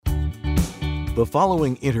The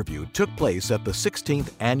following interview took place at the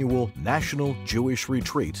 16th Annual National Jewish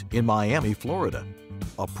Retreat in Miami, Florida,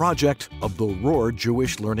 a project of the Rohr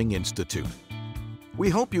Jewish Learning Institute. We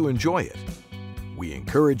hope you enjoy it. We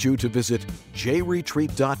encourage you to visit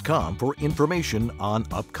jretreat.com for information on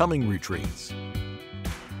upcoming retreats.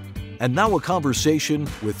 And now a conversation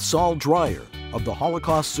with Saul Dreier of the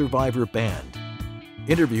Holocaust Survivor Band,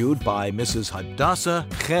 interviewed by Mrs. Hadassah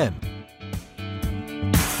Chen.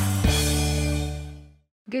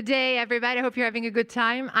 Good day, everybody. I hope you're having a good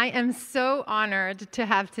time. I am so honored to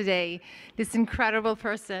have today this incredible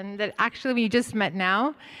person that actually we just met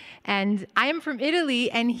now. And I am from Italy,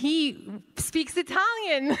 and he speaks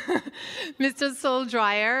Italian, Mr. Saul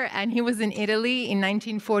Dreier, and he was in Italy in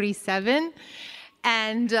 1947.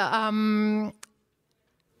 And I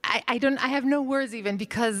have no words even,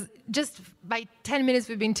 because just by 10 minutes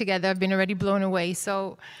we've been together, I've been already blown away.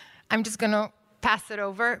 So I'm just going to pass it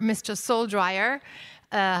over. Mr. Saul Dreier,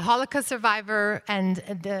 Holocaust survivor, and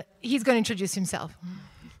he's going to introduce himself.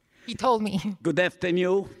 He told me. Good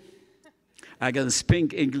afternoon. I'm going to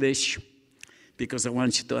speak English because I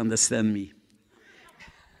want you to understand me.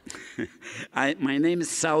 My name is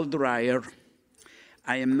Saul Dreier.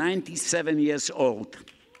 I am 97 years old.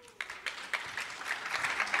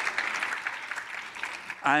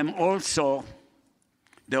 I'm also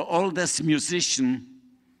the oldest musician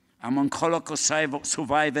among Holocaust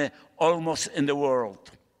survivors almost in the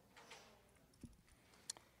world.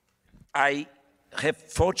 I have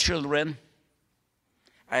 4 children.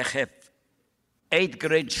 I have 8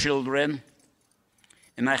 grandchildren,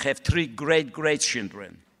 and I have 3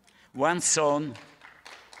 great-grandchildren. One son,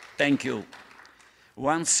 thank you.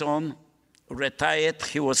 One son retired.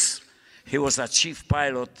 He was a chief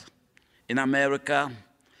pilot in America.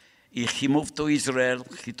 He moved to Israel.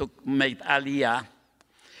 He made Aliyah,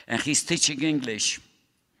 and he's teaching English.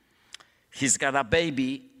 He's got a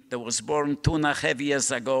baby that was born 2.5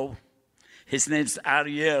 years ago. His name's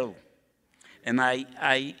Ariel, and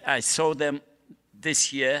I saw them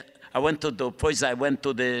this year. I went to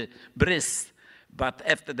the bris, but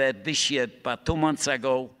after that, this year, about 2 months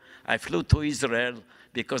ago, I flew to Israel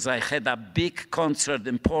because I had a big concert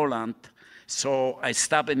in Poland. So I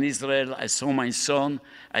stopped in Israel. I saw my son.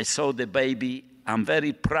 I saw the baby. I'm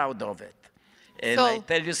very proud of it. And I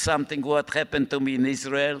tell you something, what happened to me in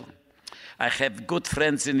Israel. I have good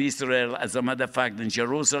friends in Israel, as a matter of fact, in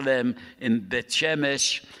Jerusalem, in Bet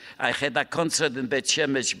Shemesh. I had a concert in Bet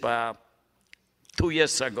Shemesh about 2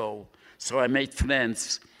 years ago, so I made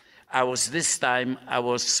friends. I was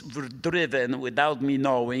driven, without me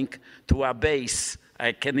knowing, to a base.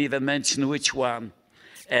 I can't even mention which one.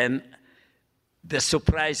 And they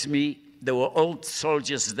surprised me. There were old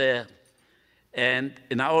soldiers there, and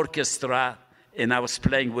in an orchestra, and I was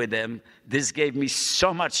playing with them. This gave me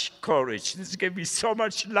so much courage. This gave me so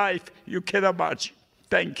much life. You can imagine.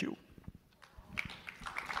 Thank you.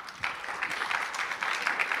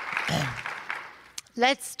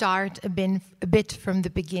 Let's start a bit from the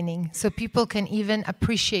beginning so people can even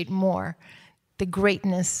appreciate more the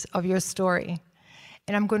greatness of your story.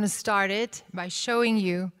 And I'm going to start it by showing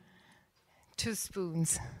you 2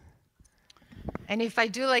 spoons. And if I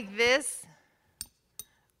do like this...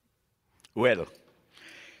 Well,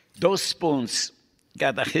 those spoons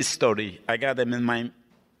got a history. I got them in my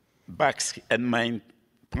box and my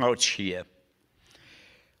pouch here.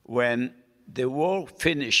 When the war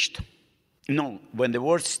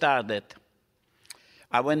started,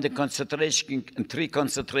 I went to in 3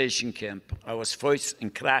 concentration camps. I was first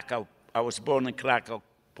in Krakow. I was born in Krakow,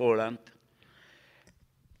 Poland.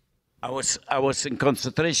 I was in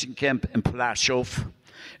concentration camp in Plaszow,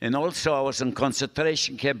 and also I was in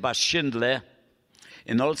concentration camp by Schindler,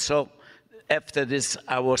 and also after this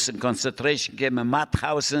I was in concentration camp in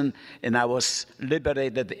Mauthausen, and I was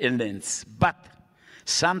liberated in Linz. But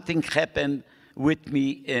something happened with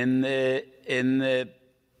me in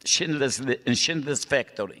Schindler's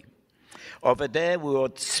factory. Over there we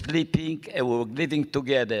were sleeping and we were living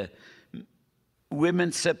together.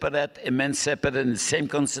 Women separate and men separate in the same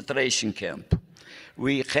concentration camp.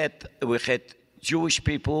 We had Jewish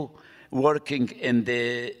people working in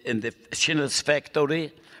the Schindler's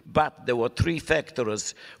factory, but there were 3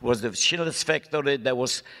 factories. Was the Schindler's factory, there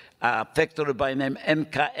was a factory by name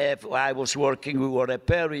NKF where I was working. We were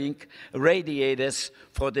repairing radiators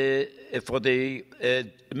for the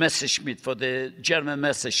Messerschmitt, for the German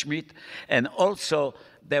Messerschmitt, and also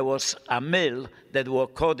there was a mill that were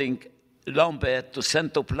coding lumber to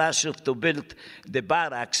send to Plaszow to build the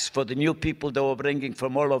barracks for the new people they were bringing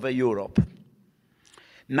from all over Europe.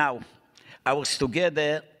 Now, I was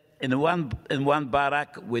together in one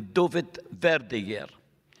barrack with David Verdiger.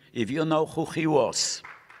 if you know who he was.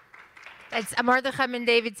 That's Mordechai ben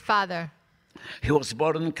David's father. He was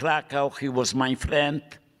born in Krakow. He was my friend.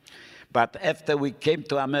 But after we came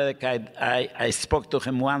to America, I spoke to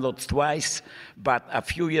him once or twice. But a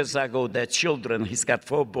few years ago, their children, he's got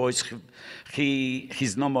 4 boys,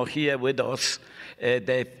 he's no more here with us.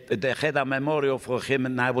 They had a memorial for him,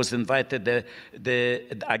 and I was invited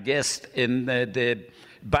a guest in the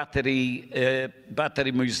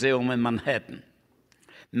Battery Museum in Manhattan.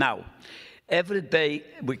 Now, every day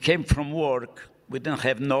we came from work. We didn't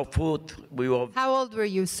have no food. How old were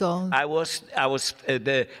you, Saul? I was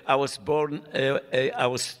born. I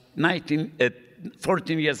was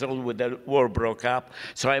 14 years old when the war broke up.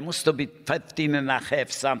 So I must have been 15 and a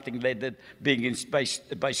half, something like that, being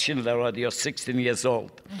inspired by Schindler already, or 16 years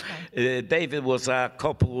old. Okay. David was a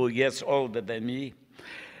couple of years older than me,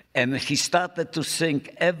 and he started to sing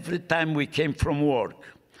every time we came from work.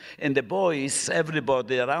 And the boys,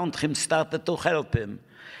 everybody around him, started to help him,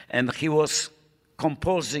 and he was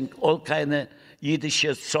composing all kind of Yiddish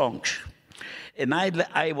songs. And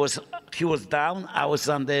he was down, I was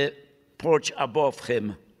on the porch above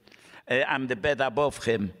him. I'm the bed above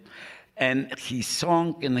him. And he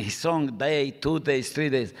sung day, 2 days, 3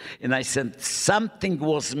 days. And I said, something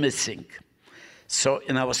was missing.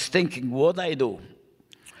 And I was thinking, what I do?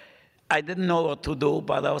 I didn't know what to do,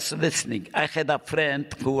 but I was listening. I had a friend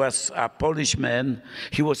who was a Polish man.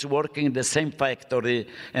 He was working in the same factory,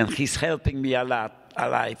 and he's helping me a lot,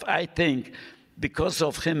 alive. I think because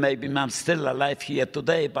of him, maybe I'm still alive here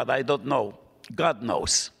today, but I don't know. God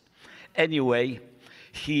knows. Anyway,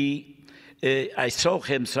 I saw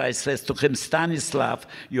him, so I said to him, Stanislav,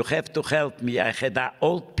 you have to help me. I had an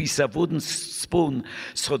old piece of wooden spoon,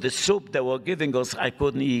 so the soup they were giving us, I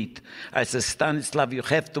couldn't eat. I said, Stanislav, you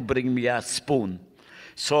have to bring me a spoon.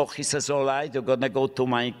 So he says, all right, you're going to go to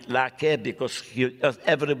my locker, because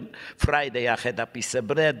every Friday I had a piece of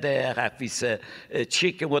bread there, a piece of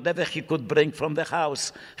chicken, whatever he could bring from the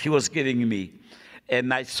house, he was giving me.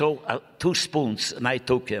 And I saw 2 spoons, and I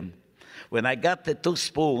took him. When I got the 2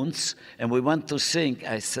 spoons and we went to sing,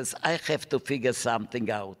 I says, I have to figure something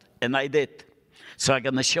out. And I did. So I'm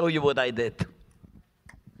going to show you what I did.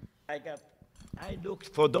 I looked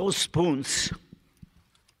for those spoons.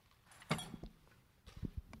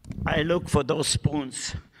 I looked for those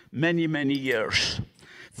spoons many, many years.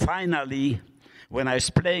 Finally, when I was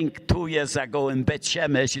playing 2 years ago in Bet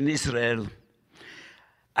Shemesh in Israel,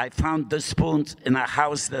 I found the spoons in a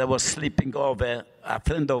house that I was sleeping over. A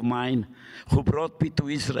friend of mine who brought me to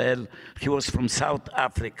Israel, he was from South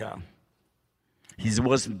Africa. He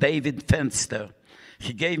was David Fenster.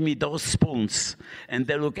 He gave me those spoons, and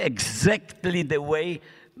they look exactly the way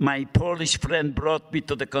my Polish friend brought me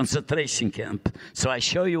to the concentration camp. So I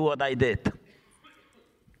show you what I did.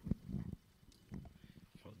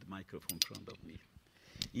 Hold the microphone in front of me.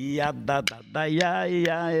 Ya da da da ya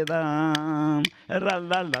ya da, ra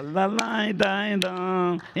la la la la da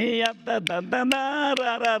da, ya da da da da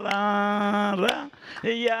ra ra ra ra,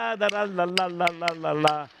 ya da la la la la la la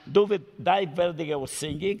la. David Verdiger was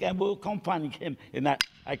singing, and we were accompanying him. And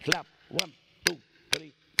I clap 1, 2,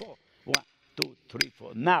 3, 4. 1, 2, 3,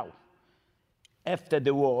 4. Now, after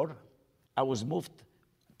the war, I was moved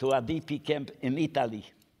to a DP camp in Italy.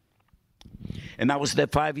 And I was there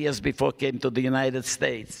 5 years before I came to the United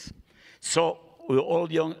States. So we were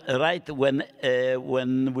all young. Right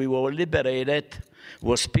when we were liberated,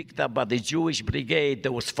 was picked up by the Jewish brigade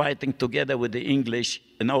that was fighting together with the English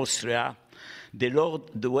in Austria. They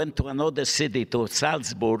went to another city, to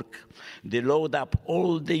Salzburg. They loaded up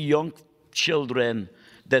all the young children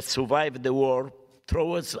that survived the war,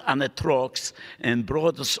 threw us on the trucks, and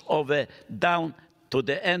brought us over down to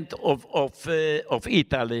the end of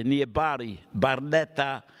Italy, near Bari,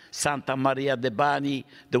 Barletta, Santa Maria de Bani.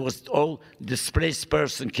 There was all displaced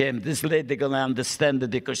person came. This lady gonna understand it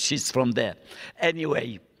because she's from there.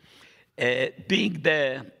 Anyway, being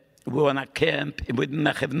there, we were in a camp, we didn't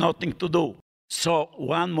have nothing to do. So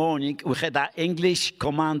one morning, we had an English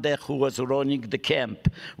commander who was running the camp.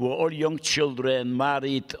 We were all young children,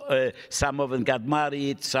 married. Some of them got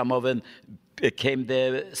married, some of them became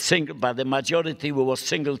single, but the majority we were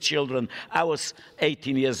single children. I was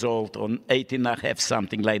 18 years old, or 18 and a half,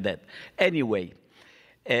 something like that. Anyway,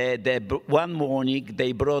 one morning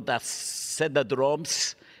they brought a set of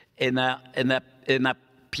drums and a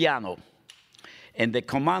piano. And the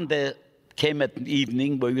commander came at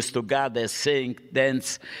evening, we used to gather, sing,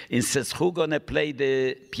 dance, and says, who's going to play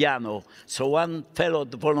the piano? So one fellow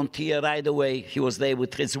volunteered right away. He was there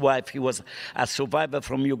with his wife. He was a survivor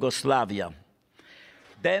from Yugoslavia.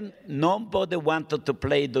 Then nobody wanted to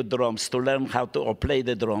play the drums, to learn how to play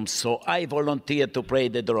the drums. So I volunteered to play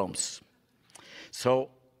the drums. So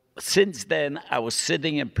since then, I was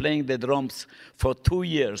sitting and playing the drums for 2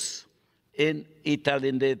 years in Italy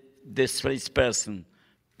in this first person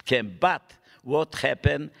camp. But what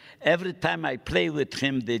happened, every time I played with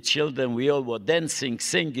him, the children, we all were dancing,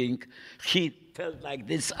 singing, he felt like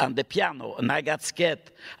this on the piano, and I got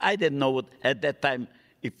scared. I didn't know at that time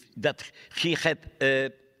that he had,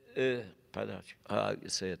 how you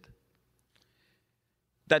say it?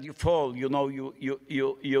 That you fall, you know, you,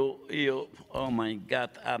 oh my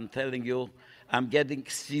God, I'm telling you, I'm getting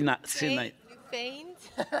senile. You faint?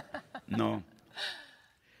 No.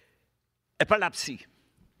 Epilepsy.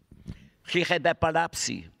 He had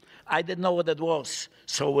epilepsy. I didn't know what it was.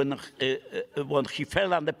 So when he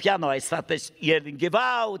fell on the piano, I started yelling, give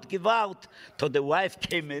out, give out. So the wife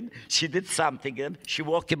came in, she did something, and she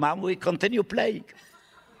woke him up, we continue playing.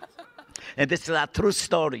 And this is a true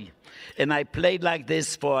story. And I played like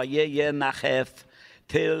this for a year and a half,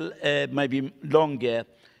 till maybe longer,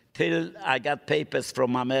 till I got papers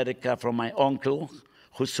from America, from my uncle,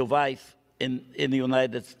 who survived in the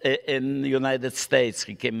United States.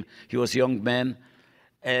 He was a young man,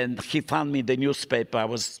 and he found me in the newspaper. I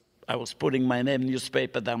was putting my name in the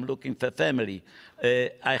newspaper that I'm looking for family.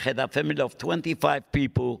 I had a family of 25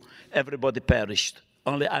 people. Everybody perished.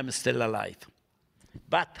 Only I'm still alive.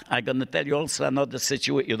 But I'm going to tell you also another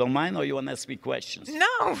situation. You don't mind, or you want to ask me questions?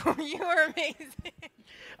 No, you are amazing.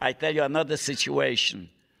 I tell you another situation.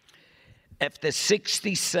 After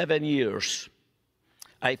 67 years,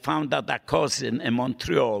 I found out a cousin in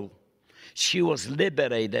Montreal. She was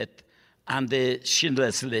liberated on the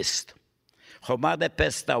Schindler's List. Her mother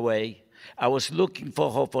passed away. I was looking for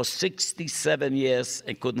her for 67 years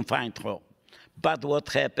and couldn't find her. But what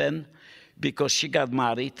happened? Because she got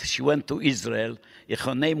married, she went to Israel.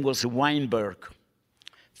 Her name was Weinberg.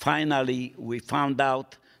 Finally, we found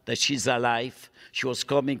out that she's alive. She was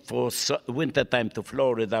coming for wintertime to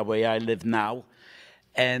Florida, where I live now.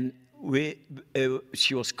 And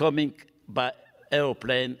she was coming by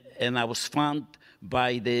airplane, and I was found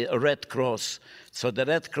by the Red Cross. So the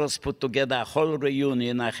Red Cross put together a whole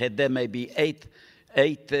reunion. I had there maybe eight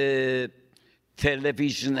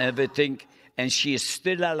television, everything. And she is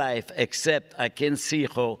still alive, except I can see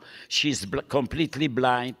her. She's completely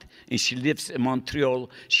blind, and she lives in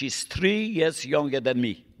Montreal. She's 3 years younger than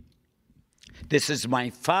me. This is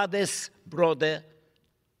my father's brother,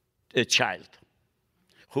 a child,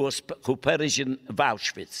 who perished in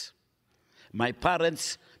Auschwitz. My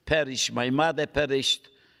parents perished. My mother perished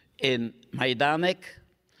in Majdanek.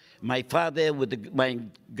 My father with my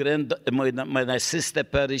sister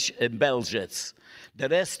perished in Belzec. The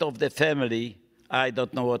rest of the family, I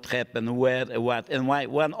don't know what happened, where, what, and why.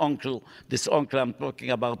 One uncle, this uncle I'm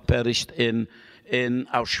talking about, perished in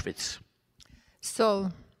Auschwitz.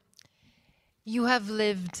 Saul, you have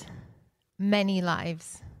lived many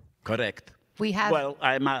lives. Correct. Well,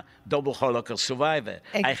 I'm a double Holocaust survivor.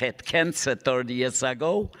 I had cancer 30 years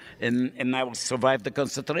ago, and I survived the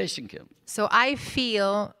concentration camp. So I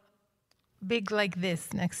feel big like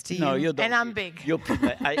this next to you. No, you don't. And I'm big.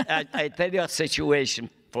 I tell you a situation,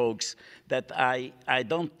 folks, that I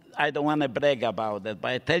don't want to brag about it,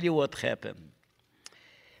 but I tell you what happened.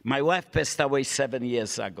 My wife passed away 7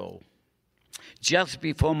 years ago. Just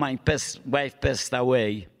before my wife passed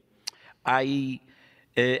away, I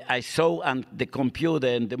saw on the computer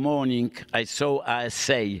in the morning, I saw an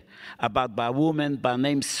essay about a woman by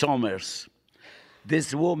name Summers.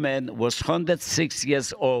 This woman was 106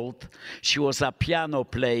 years old. She was a piano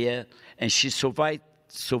player, and she survived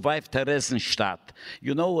Theresienstadt.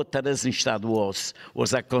 You know what Theresienstadt was?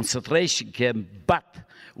 Was a concentration camp, but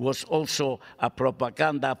was also a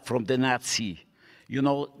propaganda from the Nazi. You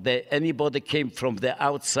know, anybody came from the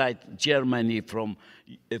outside Germany, from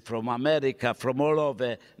America, from all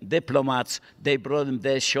over, diplomats, they brought them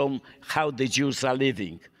there, show them how the Jews are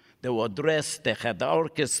living. They were dressed, they had the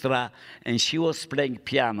orchestra, and she was playing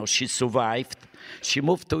piano. She survived. She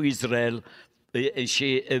moved to Israel,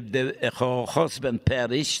 and her husband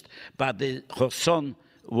perished, but her son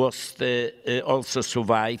was also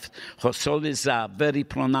survived. Her son is a very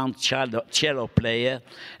pronounced cello player,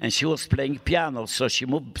 and she was playing piano. So she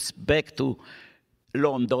moved back to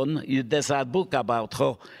London. There's a book about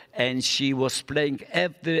her, and she was playing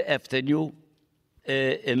every afternoon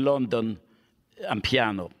in London on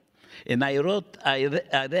piano. And I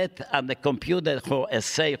read on the computer her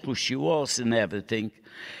essay, who she was and everything.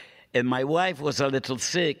 And my wife was a little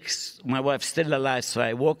sick. My wife's still alive, so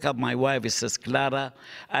I woke up my wife. She says, Clara,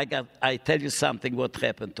 I tell you something what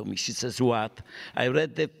happened to me. She says, what? I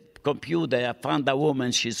read the computer, I found a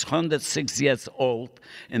woman, she's 106 years old,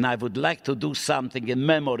 and I would like to do something in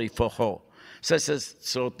memory for her. So I says,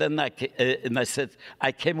 I said,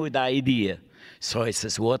 I came with the idea. So I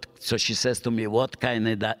says, what? So she says to me, what kind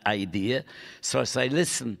of idea? So I say,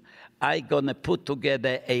 listen, I'm going to put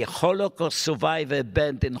together a Holocaust survivor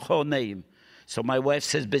band in her name. So my wife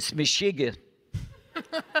says, Bismi Shige.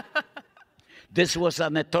 This was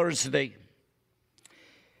on a Thursday.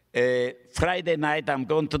 Friday night, I'm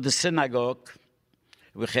going to the synagogue.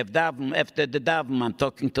 We have daven. After the daven, I'm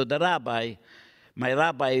talking to the rabbi. My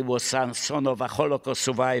rabbi was son of a Holocaust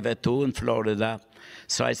survivor too in Florida.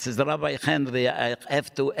 So I said, Rabbi Henry, I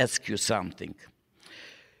have to ask you something.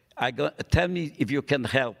 Tell me if you can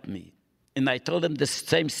help me. And I told him the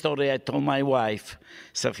same story I told my wife.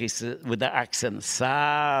 So he said, with the accent,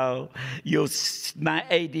 Saul, you're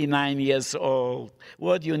 89 years old.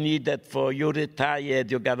 What do you need that for? You're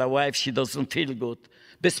retired. You got a wife. She doesn't feel good.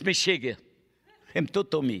 Bismishige. Him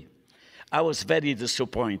to me. I was very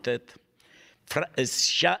disappointed.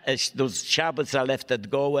 Those Shabbos I left it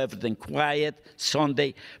go, everything quiet.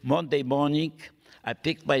 Monday morning, I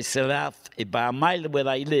picked myself up. About a mile where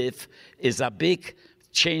I live is a big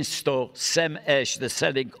chain store, Sam Ash. They're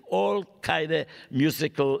selling all kind of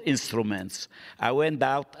musical instruments. I went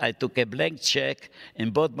out, I took a blank check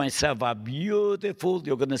and bought myself a beautiful,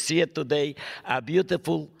 you're going to see it today, a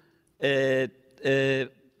beautiful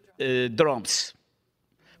drums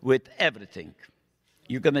with everything.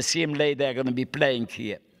 You're going to see him later, they're going to be playing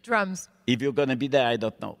here. Drums. If you're going to be there, I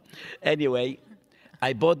don't know. Anyway,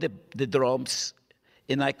 I bought the drums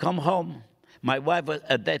and I come home. My wife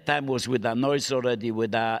at that time was with a noise already,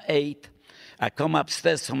 with a 8. I come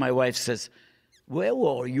upstairs, so my wife says, where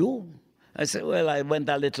were you? I said, well, I went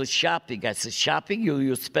a little shopping. I said, shopping?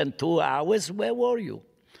 You spent 2 hours? Where were you?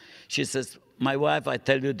 She says, my wife, I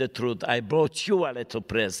tell you the truth, I brought you a little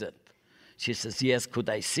present. She says, yes, could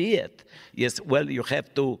I see it? Yes, well, you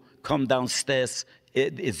have to come downstairs.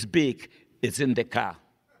 It's big. It's in the car.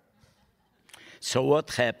 So what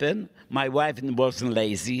happened? My wife wasn't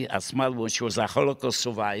lazy. A small one, she was a Holocaust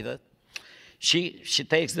survivor. She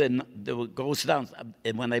takes goes down.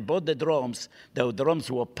 And when I bought the drums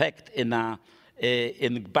were packed in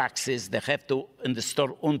boxes. They have to, in the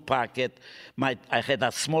store, unpack it. I had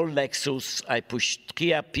a small Lexus. I pushed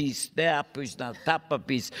Kia piece there, I pushed the top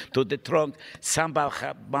piece to the trunk.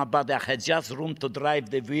 Somebody had just room to drive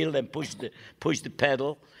the wheel and push the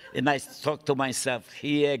pedal. And I thought to myself,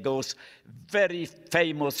 here goes very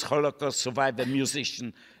famous Holocaust survivor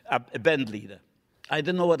musician, a band leader. I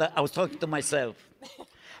didn't know what I was talking to myself.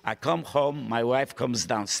 I come home, my wife comes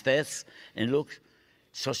downstairs and looks.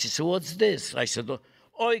 So she said, what's this? I said,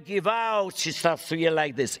 oi, give out. She starts to yell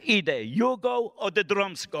like this, either you go or the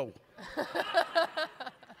drums go.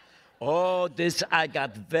 I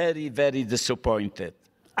got very, very disappointed.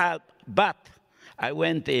 But I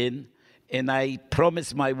went in, and I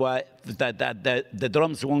promised my wife that the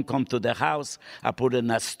drums won't come to the house. I put it in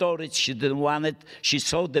a storage. She didn't want it. She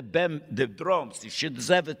saw the drums. She does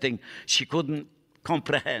everything. She couldn't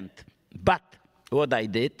comprehend. But what I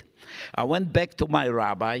did, I went back to my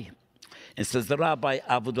rabbi and says, the rabbi,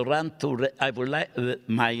 our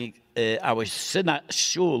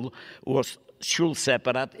shul was shul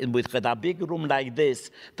separate, and we had a big room like this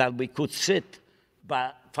that we could sit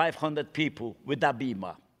by 500 people with a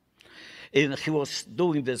bima. And he was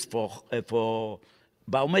doing this for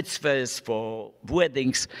bar mitzvahs, for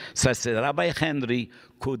weddings. So I said, Rabbi Henry,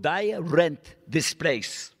 could I rent this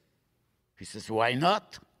place? He says, why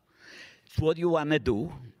not? What do you want to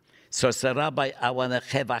do? So I said, Rabbi, I want to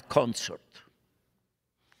have a concert.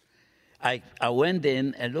 I went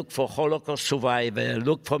in and looked for Holocaust survivor,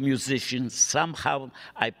 looked for musicians. Somehow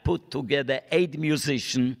I put together 8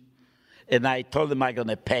 musicians, and I told them I'm going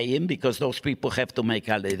to pay him because those people have to make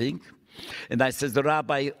a living. And I said,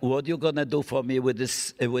 Rabbi, what are you going to do for me with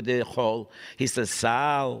the hall? He says,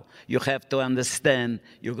 Saul, you have to understand,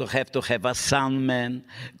 you have to have a sound man,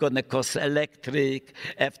 going to cost electric.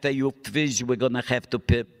 After you finish, we're going to have to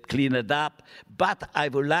clean it up. But I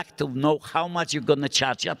would like to know how much you're going to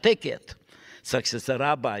charge a ticket. So I said,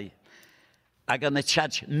 Rabbi, I'm going to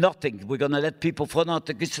charge nothing. We're going to let people for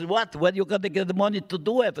nothing. He said, what? Where are you going to get the money to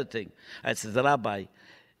do everything? I said, Rabbi,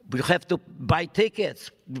 we have to buy tickets,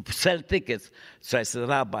 sell tickets. So I said,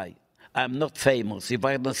 Rabbi, I'm not famous. If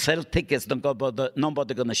I'm going to sell tickets,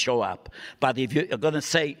 nobody going to show up. But if you're going to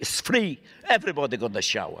say it's free, everybody going to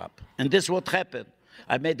show up. And this is what happened.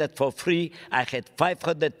 I made that for free. I had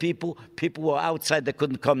 500 people. People were outside. They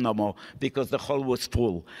couldn't come no more because the hall was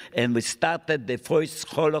full. And we started the first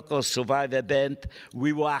Holocaust survivor band.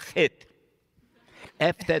 We were a hit.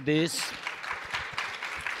 After this...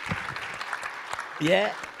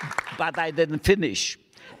 Yeah, but I didn't finish.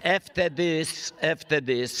 After this,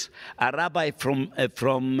 a rabbi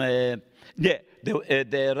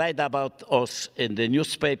they write about us in the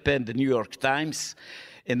newspaper, in the New York Times,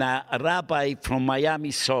 and a rabbi from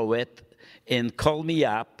Miami saw it and called me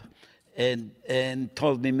up and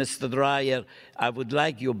told me, Mr. Dreier, I would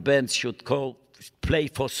like your band should play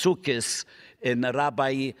for Sukkot in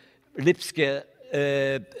Rabbi Lipske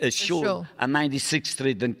shul on 96th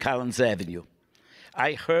Street and Collins Avenue.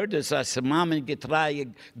 I heard this. I said, Mom and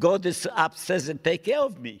Dreier, God is upstairs and take care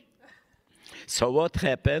of me. So what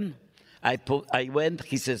happened? I went.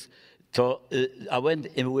 He says, I went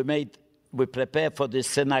and we prepared for the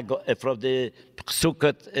synagogue, for the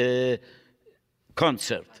Sukkot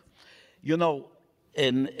concert. You know,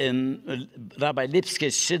 in Rabbi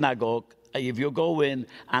Lipske's synagogue, if you go in,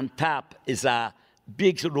 on top is a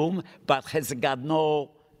big room, but has got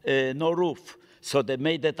no roof. So they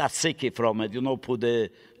made it a siki from it, you know, put the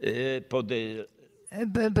everything.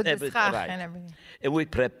 And everything. And we're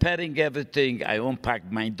preparing everything. I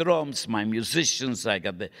unpacked my drums, my musicians. I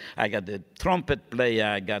got the trumpet player.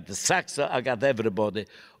 I got the sax. I got everybody.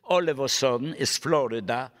 All of a sudden, it's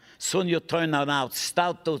Florida. Soon you turn around,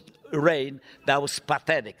 start to rain. That was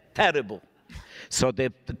pathetic, terrible. So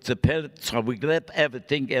so we grabbed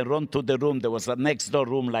everything and run to the room. There was a next door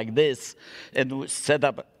room like this, and we set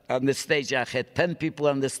up on the stage. I had 10 people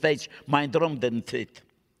on the stage. My drum didn't fit.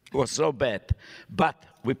 It was so bad. But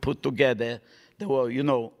we put together. There were, you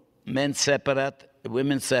know, men separate,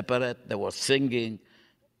 women separate. There was singing,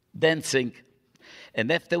 dancing.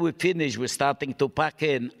 And after we finished, we're starting to pack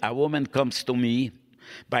in. A woman comes to me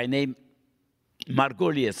by name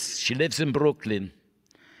Margulies. She lives in Brooklyn.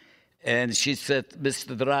 And she said,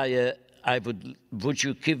 Mr. Dreier, would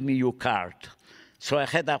you give me your card? So I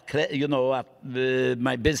had,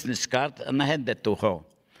 my business card, and I handed it to her.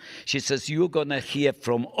 She says, you're going to hear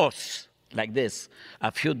from us, like this,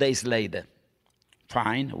 a few days later.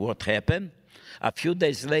 Fine, what happened? A few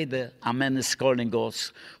days later, a man is calling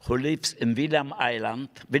us who lives in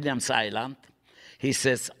Williams Island. He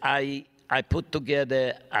says, I put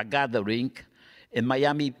together a gathering in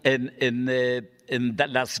Miami, in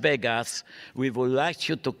Las Vegas. We would like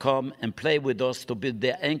you to come and play with us to be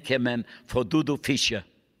the anchorman for Dudu Fisher.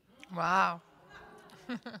 Wow.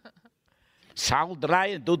 Saul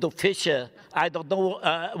Dreier, Dudu Fisher. I don't know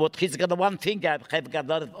what he's got. One thing I have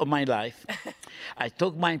got out of my life. I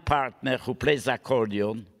took my partner who plays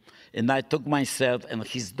accordion, and I took myself and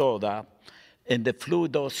his daughter, and they flew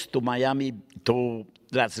us to Miami, to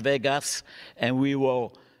Las Vegas, and we were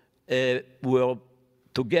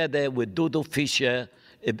together with Dudu Fisher.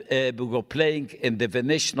 We were playing in the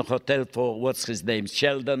Venetian Hotel for, what's his name,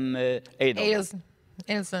 Sheldon Adelson.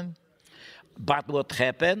 But what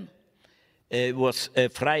happened? It was a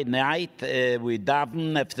Friday night. We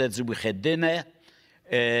davened. After that, we had dinner.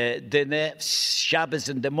 Shabbos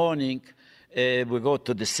in the morning, we go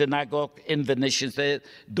to the synagogue in Venetian.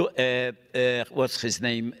 What's his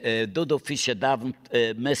name? Dudu Fisher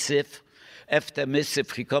davened Massive. After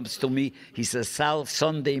Massive, he comes to me. He says, Sal,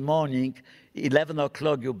 Sunday morning, 11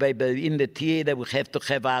 o'clock, you baby, in the theater, we have to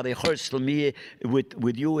have our rehearsal, me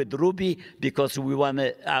with you, with Ruby, because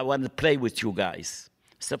I want to play with you guys.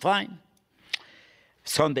 So fine.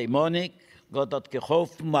 Sunday morning, got out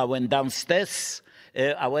geholfen, I went downstairs,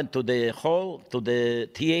 I went to the hall, to the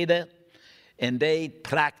theater, and they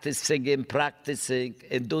practicing, and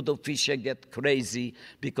Dudu Fisher get crazy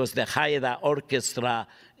because they hired an orchestra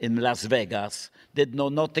in Las Vegas. They know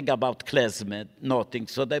nothing about klezmer, nothing.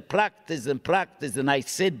 So they practice, and I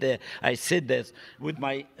sit there with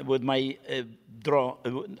my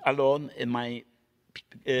drum alone in my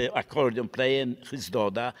accordion player and his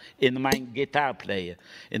daughter, and my guitar player.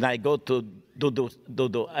 And I go to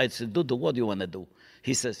Dudu. I said, Dudu, what do you want to do?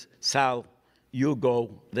 He says, Sal, you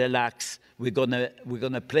go, relax. We're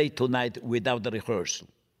gonna play tonight without the rehearsal.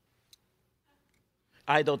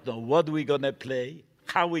 I don't know what we're gonna play,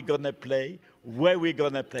 how we're gonna play, where we're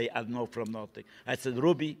gonna play. I know from nothing. I said,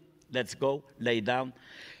 Ruby, let's go, lay down.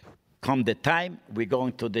 Come the time, we're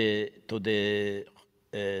going to the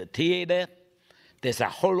theater. There's a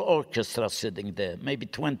whole orchestra sitting there, maybe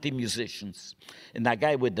 20 musicians, and a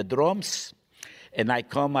guy with the drums. And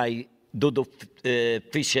Dudu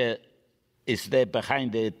Fisher is there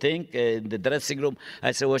behind the thing, in the dressing room.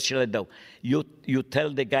 I said, what should I do? You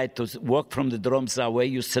tell the guy to walk from the drums away.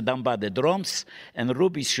 You sit down by the drums, and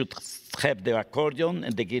Ruby should have the accordion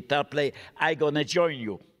and the guitar play. I'm going to join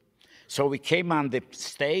you. So we came on the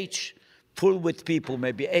stage, full with people,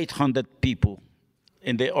 maybe 800 people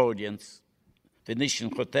in the audience, Venetian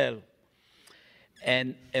Hotel.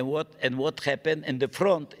 And what happened? In the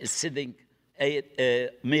front is sitting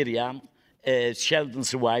Miriam,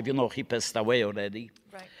 Sheldon's wife, he passed away already.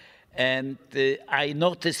 Right. And I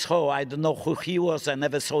noticed her. I don't know who he was. I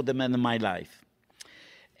never saw the man in my life.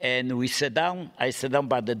 And we sat down. I sat down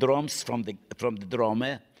by the drums from the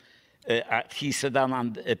drummer. He sat down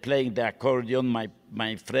and playing the accordion.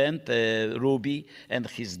 My friend Ruby and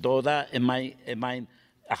his daughter, and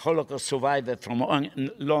a Holocaust survivor from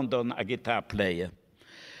London, a guitar player.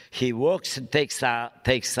 He walks and takes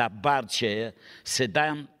a bar chair, sit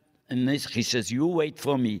down, and he says, "You wait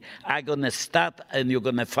for me. I'm gonna start, and you're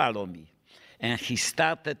gonna follow me." And he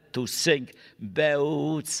started to sing,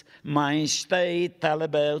 "Belts, mein State, alle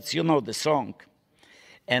Belts," you know the song.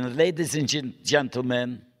 And ladies and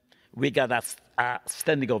gentlemen, we got a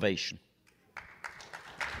standing ovation.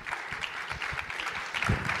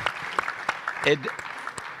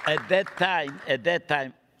 At that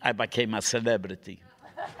time, I became a celebrity.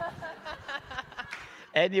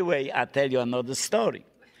 Anyway, I'll tell you another story.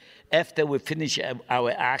 After we finished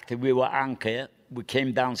our act, we were anchored. We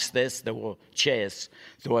came downstairs, there were chairs.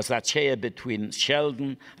 There was a chair between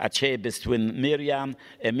Sheldon, a chair between Miriam,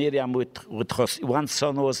 and Miriam with her, one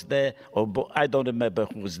son was there, I don't remember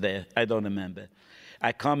who was there, I don't remember.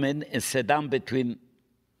 I come in and sit down between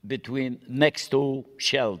next to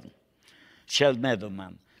Sheldon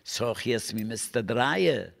Edelman. So he asked me, "Mr.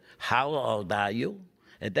 Dreier, how old are you?"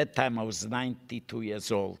 At that time, I was 92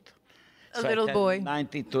 years old. A little boy.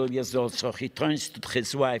 92 years old. So he turns to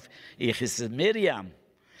his wife. He says, "Miriam,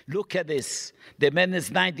 look at this. The man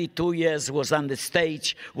is 92 years, was on the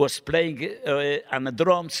stage, was playing on the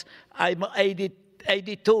drums. I'm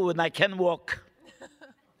 82 and I can walk."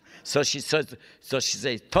 So she says,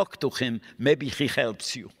 "Talk to him. Maybe he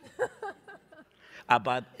helps you."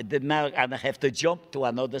 But now I have to jump to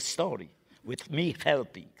another story with me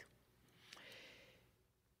helping.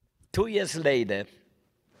 2 years later,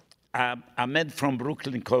 a man from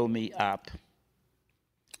Brooklyn called me up,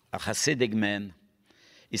 a Hasidic man.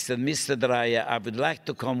 He said, "Mr. Dreier, I would like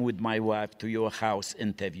to come with my wife to your house,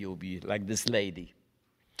 interview you, like this lady.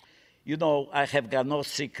 You know, I have got no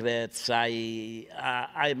secrets.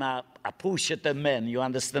 I'm a push-it man. You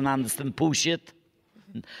understand push it?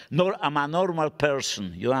 No, I'm a normal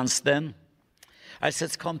person. You understand?" I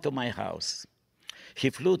said, "Come to my house." He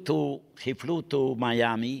flew to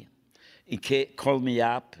Miami. He called me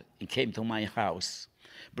up. He came to my house,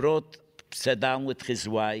 sat down with his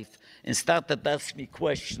wife, and started asking me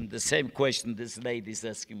questions, the same question this lady is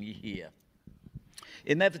asking me here.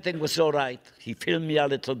 And everything was all right. He filmed me a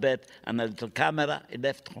little bit and a little camera. He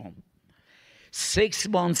left home. 6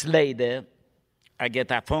 months later, I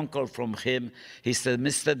get a phone call from him. He said,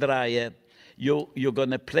 "Mr. Dreier, you're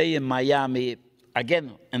going to play in Miami,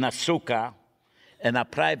 again, in a sukkah, in a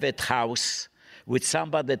private house, with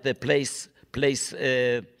somebody that plays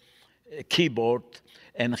keyboard,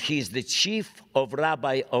 and he's the chief of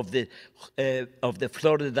rabbi of the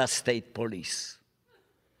Florida State Police."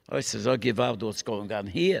 I says, "I'll give out what's going on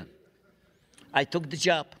here." I took the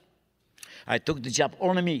job. I took the job,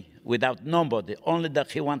 only me, without nobody, only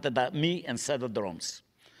that he wanted me and set the drums.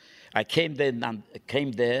 I came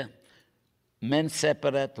there, men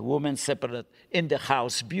separate, women separate, in the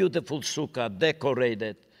house, beautiful sukkah,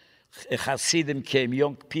 decorated. Hasidim came,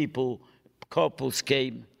 young people, couples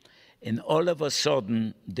came, and all of a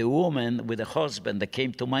sudden, the woman with the husband that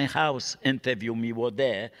came to my house, interviewed me, were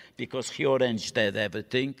there, because he arranged that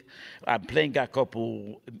everything. I'm playing a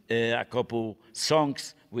couple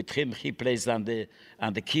songs with him. He plays on the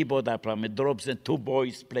keyboard, I play the drums, and 2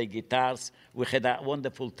 boys play guitars. We had a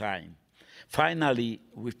wonderful time. Finally,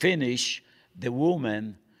 we finish. The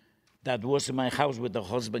woman that was in my house with the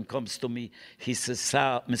husband comes to me. He says,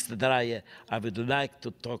 "Mr. Dreier, I would like to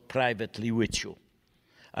talk privately with you."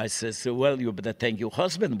 I says, "Well, you better take your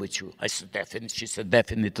husband with you." I said, "Definitely." She said,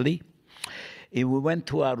 "Definitely." And we went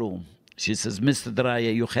to our room. She says, "Mr.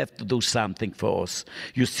 Dreier, you have to do something for us.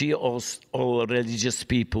 You see, us, all religious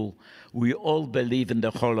people, we all believe in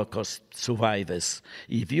the Holocaust survivors.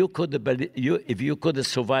 If you could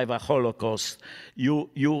survive a Holocaust, you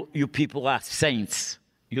people are saints."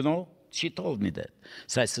 You know, she told me that.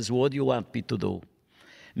 So I says, "What do you want me to do?"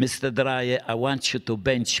 "Mr. Dreier, I want you to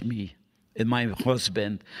bench me and my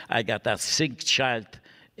husband. I got a sick child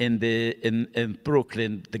in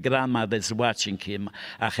Brooklyn. The grandmother is watching him.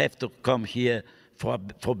 I have to come here for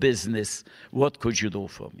business. What could you do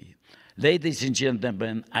for me?" Ladies and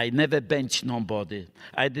gentlemen, I never benched nobody.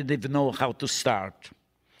 I didn't even know how to start.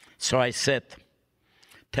 So I said,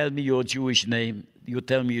 "Tell me your Jewish name." You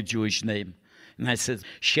tell me your Jewish name. And I said,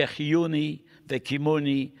 "Shechiuni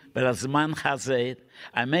וכימוני, ולזמן הזה,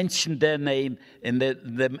 I mentioned their name,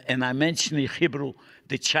 and I mentioned in Hebrew,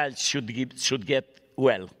 the child should get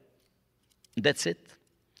well. That's it.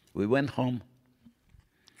 We went home.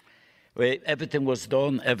 Everything was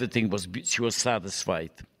done, she was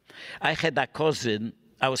satisfied. I had a cousin,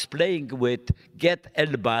 I was playing with Get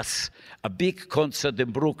Elbas, a big concert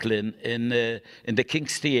in Brooklyn in the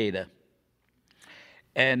King's Theater.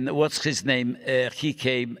 And what's his name? He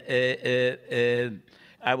came.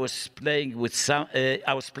 I was playing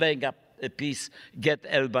a piece. Get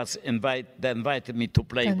Elbas they invited me to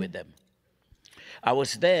play with them. I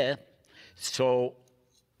was there, so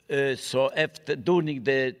after during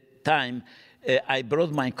the time, I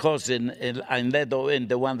brought my cousin and led her in,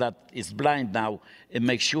 the one that is blind now, and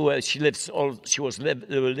make sure she was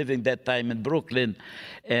living that time in Brooklyn,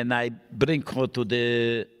 and I bring her to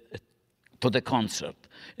the concert.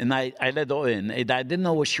 And I led her in, and I didn't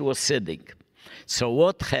know where she was sitting. So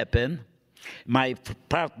what happened, my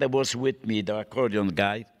partner was with me, the accordion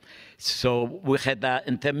guy, so we had an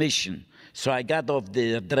intermission. So I got off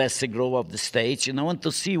the dressing room of the stage, and I want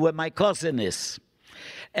to see where my cousin is.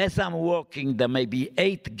 As I'm walking, there may be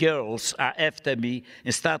 8 girls are after me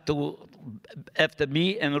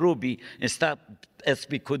and Ruby, and start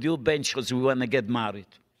asking me, could you bench because we want to get married?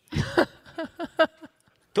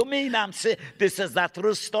 To me, this is a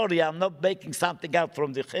true story. I'm not making something out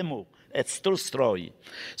from the Chemu. It's true story.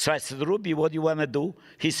 So I said, Ruby, what do you want to do?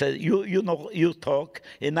 He said, you talk,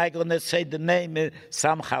 and I'm going to say the name.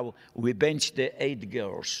 Somehow, we benched the 8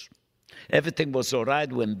 girls. Everything was all right.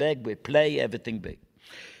 Went back, we play, everything back.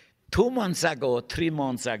 3 months ago,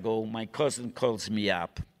 my cousin calls me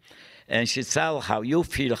up. And she said, Saul, how you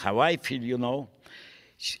feel, how I feel, you know.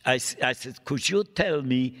 I said, could you tell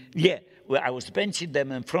me? Yeah, well, I was benching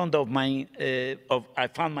them in front of I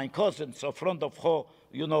found my cousin, so in front of her,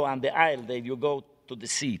 you know, on the aisle, there you go to the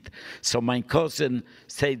seat. So my cousin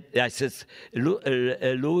said, I said,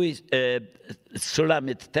 Louis,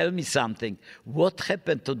 Sulamit, tell me something. What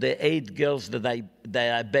happened to the 8 girls that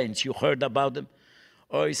I benched? You heard about them?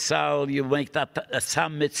 Oh, Saul, you make that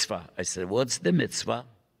some mitzvah. I said, what's the mitzvah?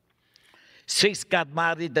 6 got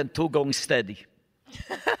married and 2 going steady.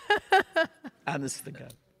 Honest to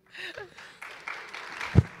God.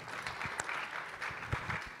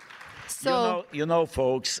 So, you know,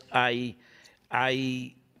 folks, I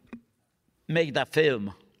made a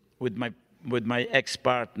film with my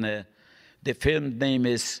ex-partner. The film name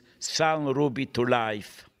is Sound Ruby to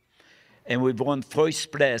Life. And we won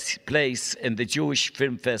first place in the Jewish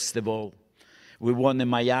Film Festival. We won in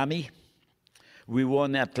Miami. We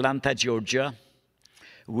won in Atlanta, Georgia.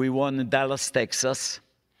 We won in Dallas, Texas.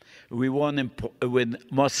 We won in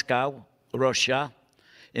Moscow, Russia.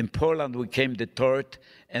 In Poland, we came the 3rd.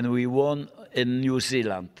 And we won in New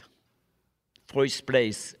Zealand. First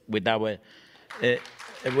place with our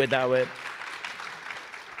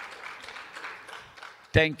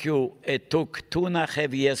Thank you. It took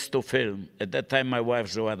 2.5 years to film. At that time, my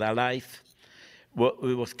wife was alive.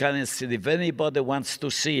 We was kind of said, if anybody wants to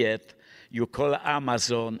see it, you call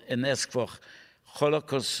Amazon and ask for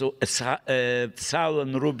Holocaust, Saul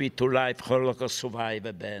and Ruby to Life Holocaust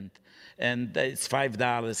Survivor Band. And it's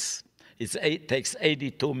 $5. It takes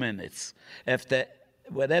 82 minutes. After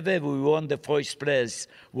whatever we won the first place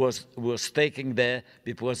was taken there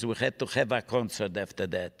because we had to have a concert after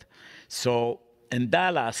that. So in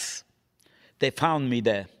Dallas, they found me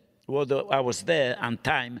there. I was there on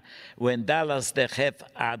time when Dallas, they have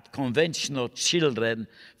a convention of children,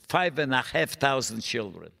 5,500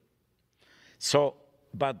 children. So,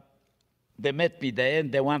 but they met me there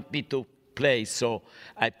and they want me to play. So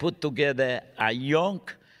I put together a young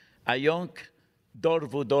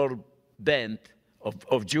door-to-door band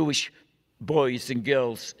of Jewish boys and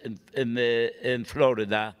girls in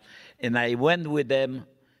Florida. And I went with them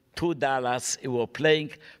to Dallas. We were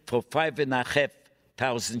playing for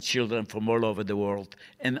 5,500 children from all over the world.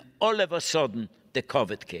 And all of a sudden, the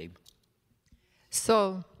COVID came.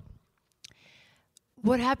 So,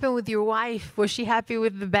 what happened with your wife? Was she happy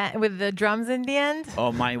with the drums in the end?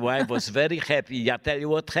 Oh, my wife was very happy. I'll tell you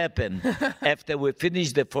what happened. After we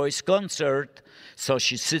finished the first concert, so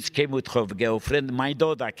she came with her girlfriend. My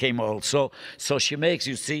daughter came also. So she makes,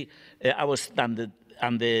 you see, I was on the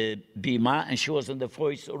bima, and she was in the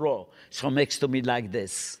first row. So makes to me like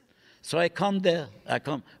this. So I come there.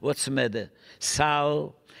 What's the matter?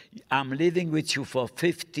 Saul, I'm living with you for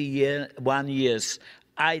 51 years.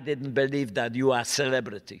 I didn't believe that you are a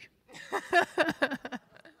celebrity.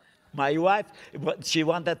 My wife, she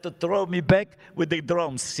wanted to throw me back with the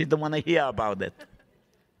drums. She didn't want to hear about it.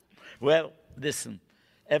 Well, listen,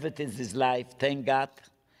 everything is life, thank God.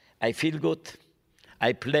 I feel good.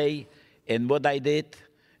 I play. And what I did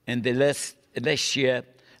in the last year,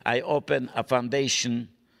 I opened a foundation.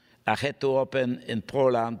 I had to open in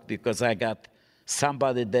Poland because I got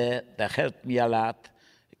somebody there that helped me a lot.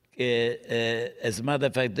 As a matter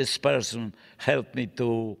of fact, this person helped me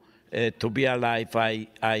to be alive.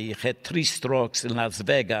 I had 3 strokes in Las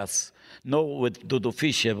Vegas. No, with Dudu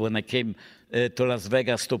Fischer when I came to Las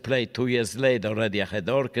Vegas to play 2 years later already. I had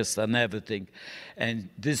orchestra and everything. And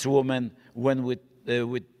this woman, when we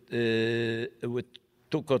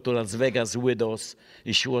took her to Las Vegas with us,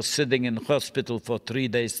 she was sitting in hospital for 3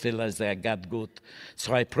 days till I got good.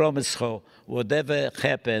 So I promised her, whatever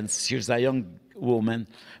happens, she's a young woman,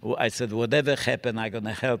 I said, whatever happens, I'm going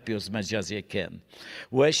to help you as much as I can.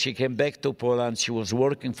 When she came back to Poland, she was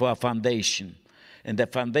working for a foundation. And the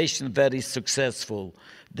foundation very successful.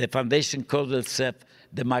 The foundation called itself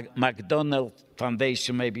the McDonald's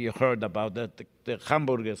Foundation. Maybe you heard about that, the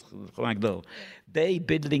hamburgers, McDonald's. They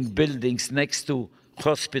building buildings next to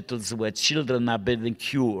hospitals where children are being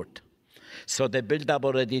cured. So they built up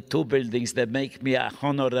already 2 buildings that make me a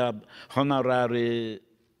honorary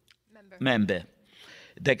member.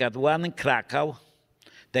 They got one in Krakow,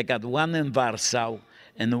 they got one in Warsaw,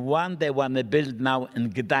 and one they want to build now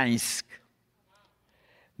in Gdańsk.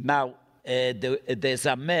 Now, there's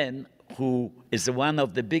a man who is one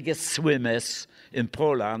of the biggest swimmers in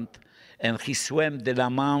Poland, and he swam the La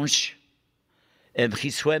Manche, and he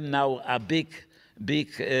swam now a big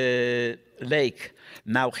lake.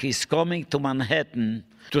 Now he's coming to Manhattan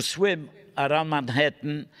to swim around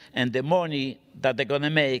Manhattan, and the money that they're going to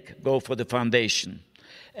make go for the foundation.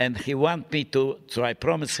 And he wants me to, so I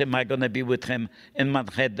promised him I'm going to be with him in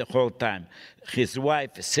Manhattan the whole time. His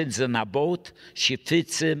wife sits in a boat, she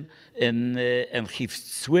feeds him, and he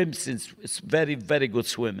swims, it's very, very good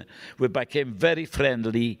swimmer. We became very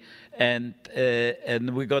friendly, and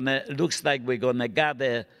we're going to, looks like we're going to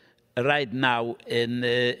gather right now in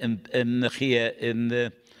here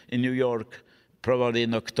in New York, probably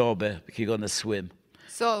in October, he's going to swim.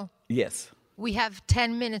 So yes. We have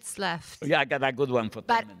 10 minutes left. Yeah, I got a good one for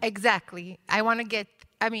 10 minutes. Exactly. I want to get,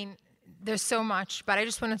 I mean, there's so much, but I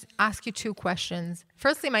just want to ask you 2 questions.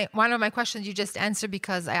 Firstly, one of my questions you just answered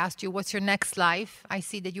because I asked you, what's your next life? I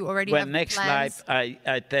see that you already have next plans. life,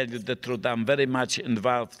 I tell you the truth, I'm very much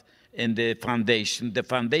involved in the foundation. The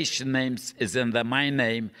foundation name is under my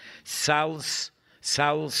name, Saul's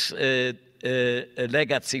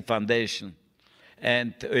Legacy Foundation.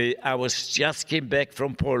 And I just came back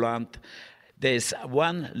from Poland. There's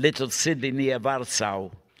one little city near Warsaw.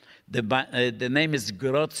 The name is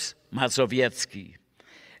Grodziskie Mazowiecki.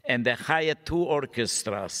 And they hired 2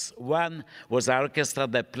 orchestras. One was an orchestra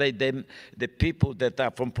that played them. The people that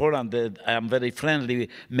are from Poland, that I'm very friendly,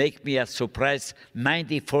 make me a surprise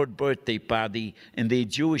 94th birthday party in the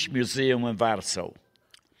Jewish Museum in Warsaw.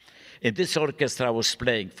 And this orchestra was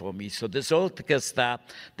playing for me. So this orchestra,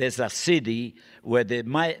 there's a city where the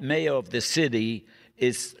mayor of the city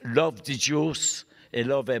love the Jews and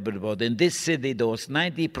love everybody. In this city, there was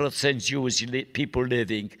 90% Jewish people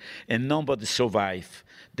living, and nobody survived.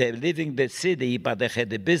 They're leaving the city, but they had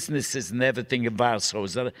the businesses and everything in Warsaw.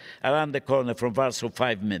 It's around the corner from Warsaw,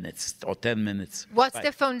 5 minutes or 10 minutes. What's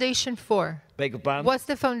the foundation for? Beg your pardon? What's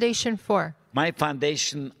the foundation for? My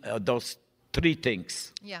foundation does 3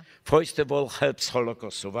 things. Yeah. First of all, helps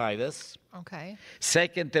Holocaust survivors. Okay.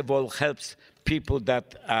 Second of all, helps people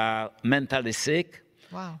that are mentally sick.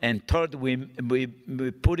 Wow. And third,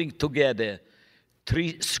 we're putting together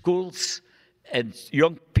 3 schools and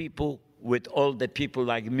young people with all the people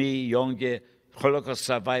like me, younger, Holocaust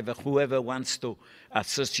survivor, whoever wants to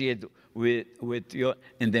associate with you.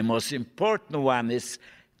 And the most important one is,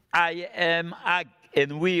 I am,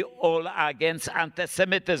 and we all are against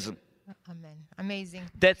anti-Semitism. Amen. Amazing.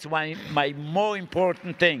 That's my more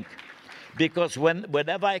important thing. Because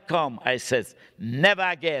whenever I come, I says, never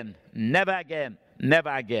again, never again, never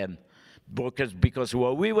again. Because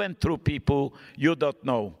what we went through, people, you don't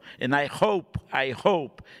know. And I hope,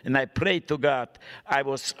 and I pray to God. I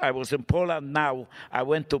was in Poland now. I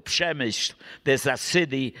went to Przemyśl. There's a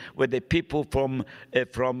city where the people from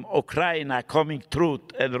Ukraine are coming through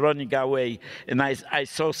and running away. And I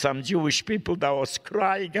saw some Jewish people that was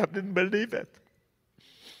crying. I didn't believe it.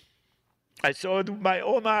 I saw it with my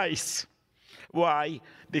own eyes. Why?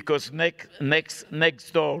 Because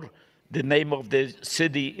next door, the name of the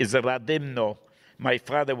city is Radymno. My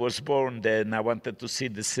father was born there, and I wanted to see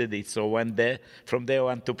the city. So I went there. From there, I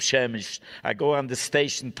went to Przemyśl. I go on the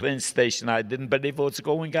station, train station. I didn't believe what's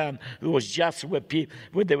going on. It was just where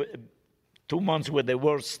the 2 months when the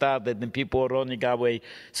war started and people were running away.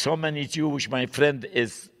 So many Jewish, my friend,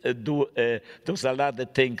 does a lot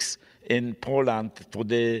of things in Poland for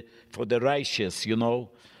the righteous, you know,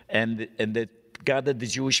 and they gathered the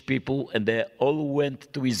Jewish people and they all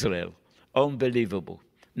went to Israel. Unbelievable.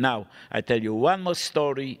 Now, I tell you one more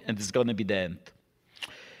story and it's going to be the end.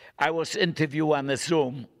 I was interviewed on a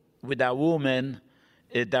Zoom with a woman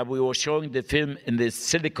that we were showing the film in the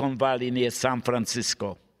Silicon Valley near San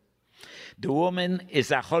Francisco. The woman is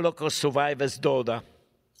a Holocaust survivor's daughter.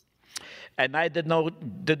 And I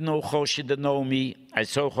didn't know how she didn't know me. I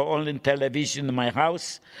saw her only on television in my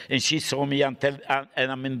house, and she saw me and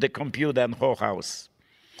I'm in the computer in her house.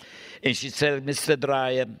 And she said, Mr.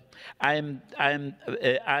 Dreier, I'm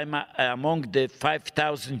among the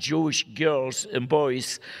 5,000 Jewish girls and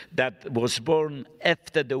boys that was born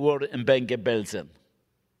after the war in Bergen-Belsen.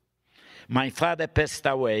 My father passed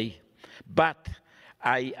away, but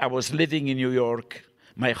I was living in New York.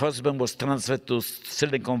 My husband was transferred to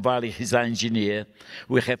Silicon Valley. He's an engineer.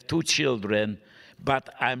 We have 2 children, but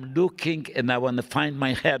I'm looking and I want to find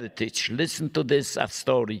my heritage. Listen to this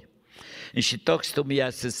story. And she talks to me. I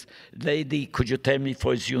says, lady, could you tell me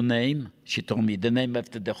what's your name? She told me the name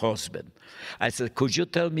after the husband. I said, could you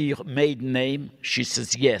tell me your maiden name? She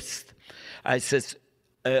says, yes. I says,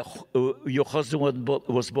 your husband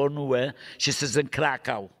was born where? She says, in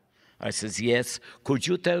Krakow. I says, yes. Could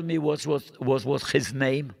you tell me what was his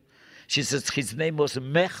name? She says, his name was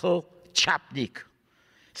Michael Chapnik.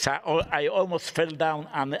 So I almost fell down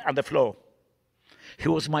on the floor. He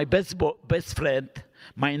was my best friend,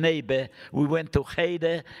 my neighbor. We went to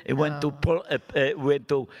Haida and went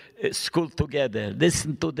to school together.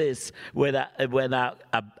 Listen to this.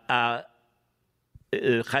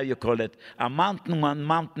 How you call it? A mountain and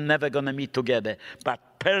mountain never gonna meet together, but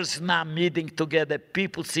personal meeting together,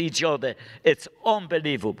 people see each other. It's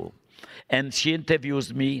unbelievable. And she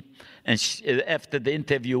interviews me, and after the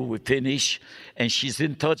interview we finish, and she's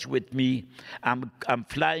in touch with me. I'm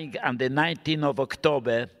flying on the 19th of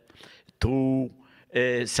October to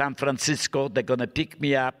San Francisco. They're gonna pick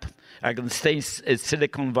me up. I'm going to stay in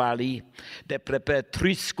Silicon Valley. They prepared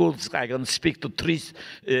 3 schools. I'm going to speak to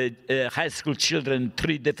 3 high school children,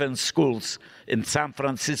 3 different schools in San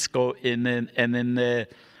Francisco and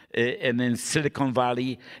in Silicon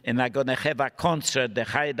Valley. And I'm going to have a concert, the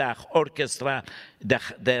Haida Orchestra.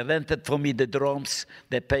 They rented for me the drums.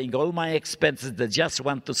 They're paying all my expenses. They just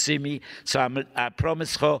want to see me. So I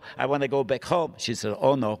promised her I want to go back home. She said,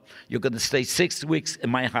 oh, no, you're going to stay 6 weeks in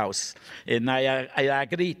my house. And I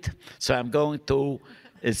agreed. So I'm going to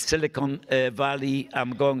Silicon Valley.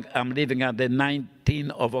 I'm leaving on the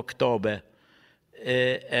 19th of October.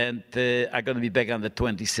 And I'm going to be back on the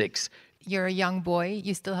 26th. You're a young boy.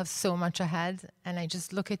 You still have so much ahead. And I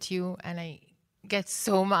just look at you and I get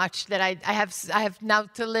so much that I have now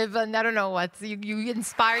to live, and I don't know what. You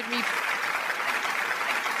inspired me.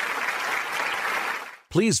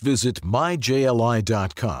 Please visit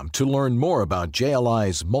myjli.com to learn more about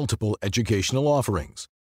JLI's multiple educational offerings,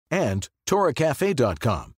 and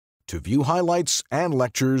TorahCafe.com to view highlights and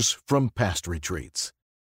lectures from past retreats.